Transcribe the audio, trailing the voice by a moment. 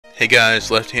Hey guys,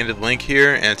 Left-Handed Link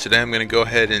here, and today I'm going to go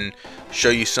ahead and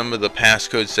show you some of the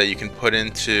passcodes that you can put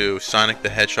into Sonic the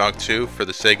Hedgehog 2 for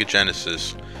the Sega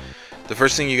Genesis. The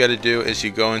first thing you got to do is you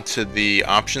go into the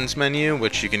options menu,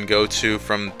 which you can go to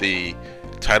from the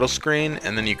title screen,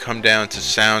 and then you come down to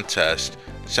Sound Test.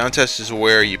 Sound Test is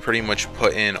where you pretty much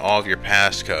put in all of your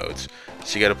passcodes.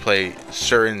 So you got to play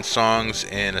certain songs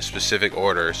in a specific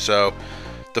order. So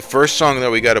the first song that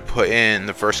we got to put in,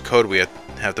 the first code we have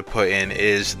to put in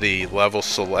is the level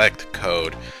select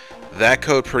code. That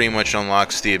code pretty much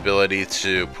unlocks the ability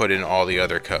to put in all the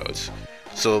other codes.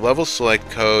 So the level select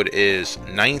code is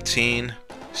 19,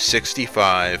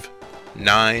 65,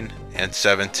 9, and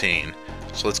 17.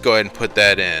 So let's go ahead and put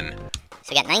that in.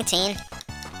 So we got 19,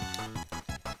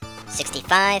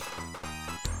 65,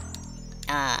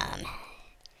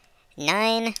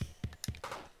 9,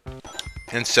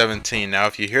 and 17. Now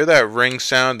if you hear that ring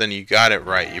sound, then you got it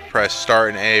right. You press start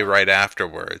and A right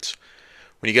afterwards.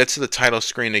 When you get to the title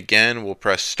screen again, we'll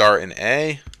press start and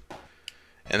A,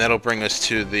 and that'll bring us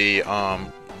to the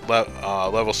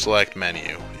level select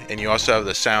menu. And you also have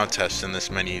the sound test in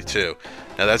this menu too.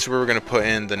 Now that's where we're going to put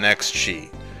in the next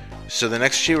cheat. So the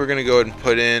next cheat we're going to go ahead and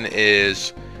put in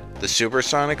is the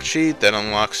Supersonic cheat that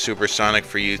unlocks Supersonic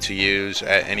for you to use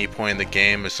at any point in the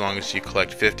game. As long as you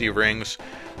collect 50 rings,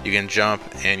 you can jump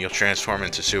and you'll transform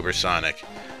into Supersonic.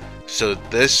 So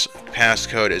this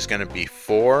passcode is going to be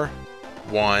 4,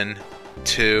 1,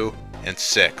 2, and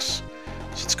 6. So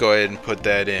let's go ahead and put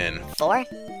that in. 4,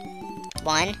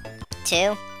 1,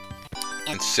 2,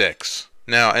 and 6.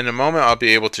 Now in a moment I'll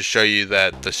be able to show you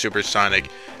that the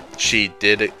Supersonic cheat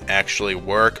did actually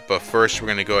work, but first we're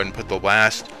going to go ahead and put the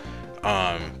last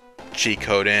cheat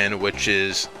code in, which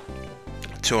is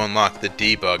to unlock the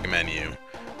Debug menu,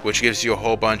 which gives you a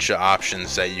whole bunch of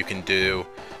options that you can do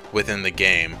within the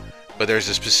game. But there's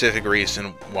a specific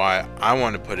reason why I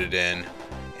want to put it in,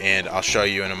 and I'll show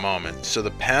you in a moment. So the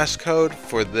passcode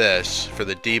for this, for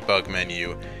the Debug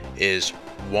menu, is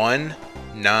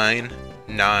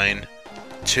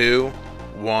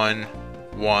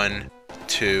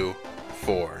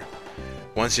 19921124.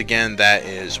 Once again, that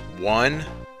is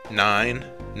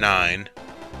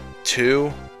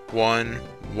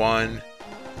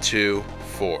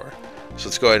 19921124. So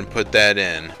let's go ahead and put that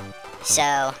in.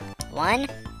 So 1,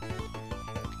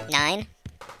 9,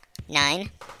 9,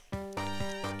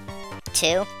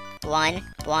 2, 1,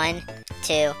 1,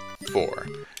 2, 4.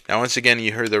 Now once again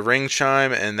you heard the ring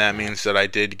chime, and that means that I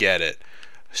did get it.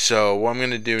 So what I'm going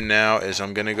to do now is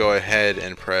I'm going to go ahead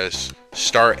and press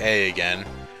start A again.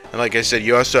 And like I said,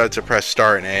 you also have to press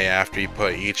start and A after you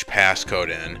put each passcode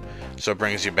in. So it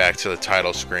brings you back to the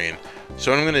title screen.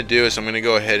 So what I'm going to do is I'm going to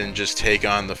go ahead and just take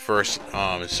on the first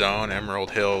zone, Emerald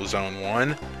Hill Zone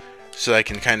 1, so I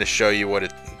can kind of show you what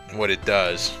it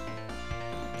does.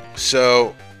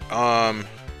 So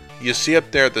you'll see up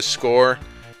there at the score,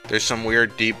 there's some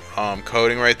weird deep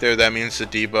coding right there. That means the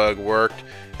debug worked.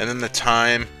 And then the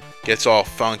time gets all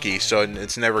funky, so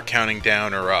it's never counting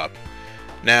down or up.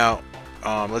 Now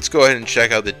let's go ahead and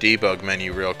check out the debug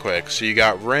menu real quick. So you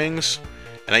got rings,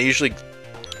 and I usually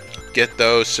get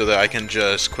those so that I can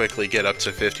just quickly get up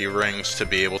to 50 rings to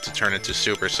be able to turn into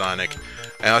Supersonic.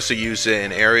 I also use it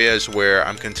in areas where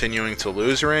I'm continuing to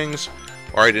lose rings,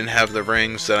 or I didn't have the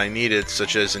rings that I needed,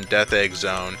 such as in Death Egg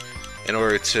Zone, in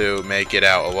order to make it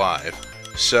out alive.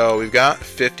 So we've got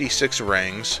 56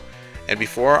 rings, and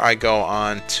before I go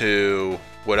on to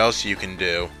what else you can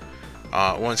do,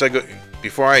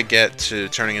 before I get to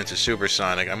turning into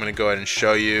Supersonic, I'm going to go ahead and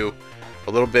show you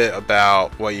a little bit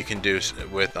about what you can do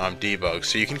with Debug.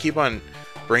 So you can keep on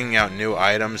bringing out new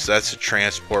items. That's a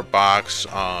transport box,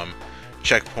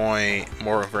 checkpoint,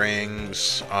 more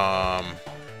rings,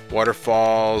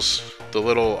 waterfalls, the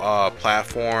little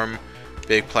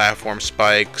big platform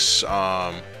spikes,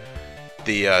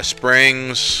 the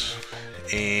springs,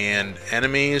 and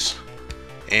enemies.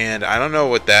 And I don't know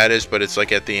what that is, but it's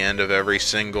like at the end of every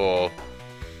single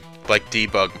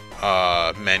debug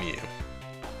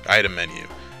item menu.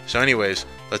 So anyways,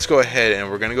 let's go ahead and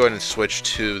we're going to go ahead and switch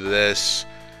to this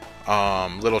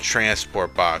little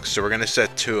transport box. So we're going to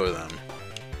set 2 of them.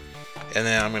 And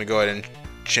then I'm going to go ahead and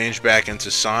change back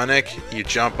into Sonic. You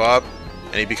jump up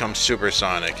and he becomes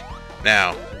Supersonic.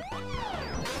 Now,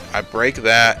 I break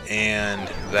that and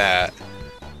that.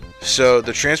 So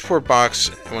the transport box,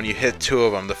 when you hit 2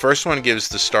 of them, the first one gives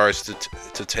the stars to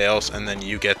Tails, and then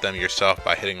you get them yourself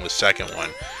by hitting the second one.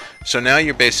 So now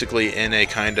you're basically in a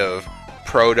kind of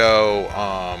proto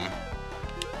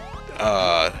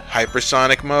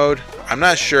hypersonic mode. I'm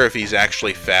not sure if he's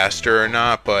actually faster or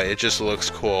not, but it just looks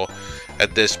cool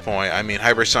at this point. I mean,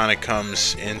 hypersonic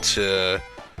comes into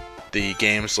the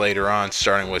games later on,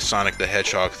 starting with Sonic the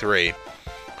Hedgehog 3.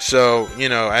 So, you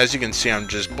know, as you can see, I'm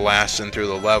just blasting through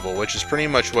the level, which is pretty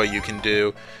much what you can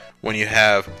do when you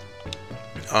have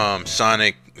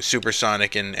Super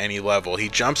Sonic in any level. He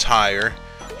jumps higher,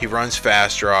 he runs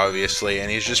faster, obviously,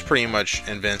 and he's just pretty much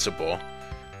invincible.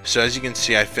 So as you can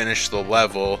see, I finished the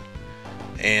level,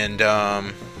 and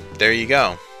there you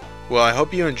go. Well, I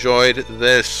hope you enjoyed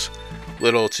this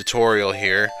little tutorial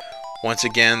here. Once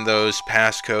again, those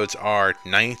passcodes are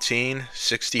 19,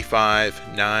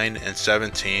 65, 9, and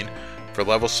 17 for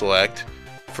level select.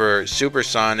 For Super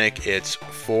Sonic, it's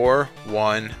 4,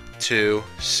 1, 2,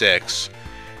 6.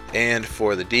 And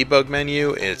for the debug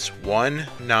menu, it's 1,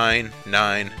 9,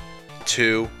 9,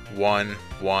 2, 1,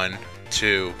 1,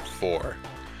 2, 4.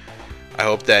 I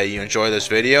hope that you enjoy this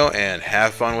video and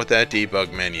have fun with that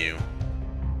debug menu.